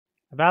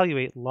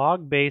Evaluate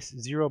log base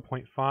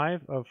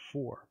 0.5 of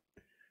 4.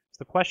 So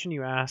the question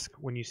you ask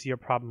when you see a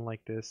problem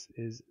like this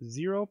is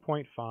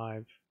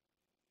 0.5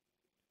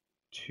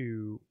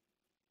 to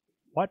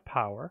what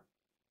power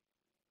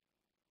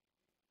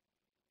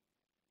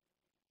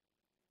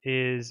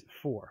is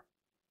 4?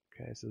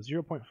 Okay, so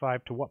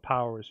 0.5 to what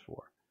power is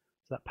 4?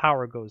 So that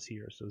power goes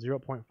here. So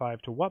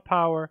 0.5 to what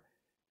power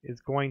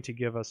is going to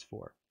give us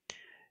 4?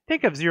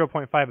 Think of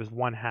 0.5 as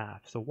 1/2.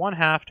 So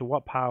 1/2 to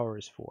what power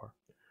is 4?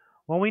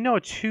 Well, we know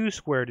 2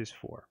 squared is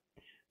 4.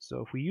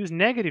 So if we use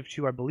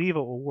 -2, I believe it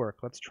will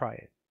work. Let's try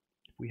it.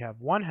 If we have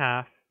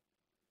 1/2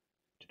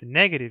 to the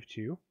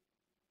 -2,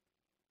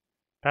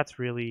 that's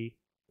really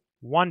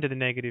 1 to the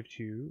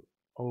 -2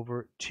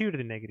 over 2 to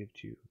the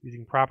 -2,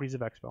 using properties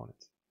of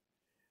exponents.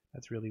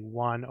 That's really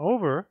 1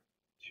 over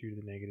 2 to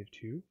the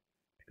 -2,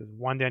 because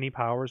 1 to any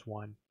power is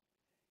 1.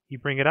 You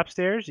bring it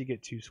upstairs, you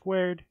get 2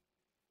 squared,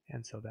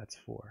 and so that's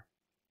 4.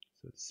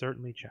 So it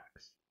certainly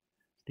checks.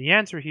 The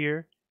answer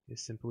here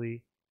is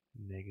simply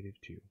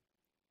 -2.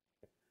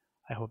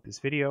 I hope this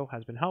video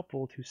has been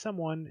helpful to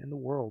someone in the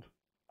world.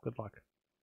 Good luck.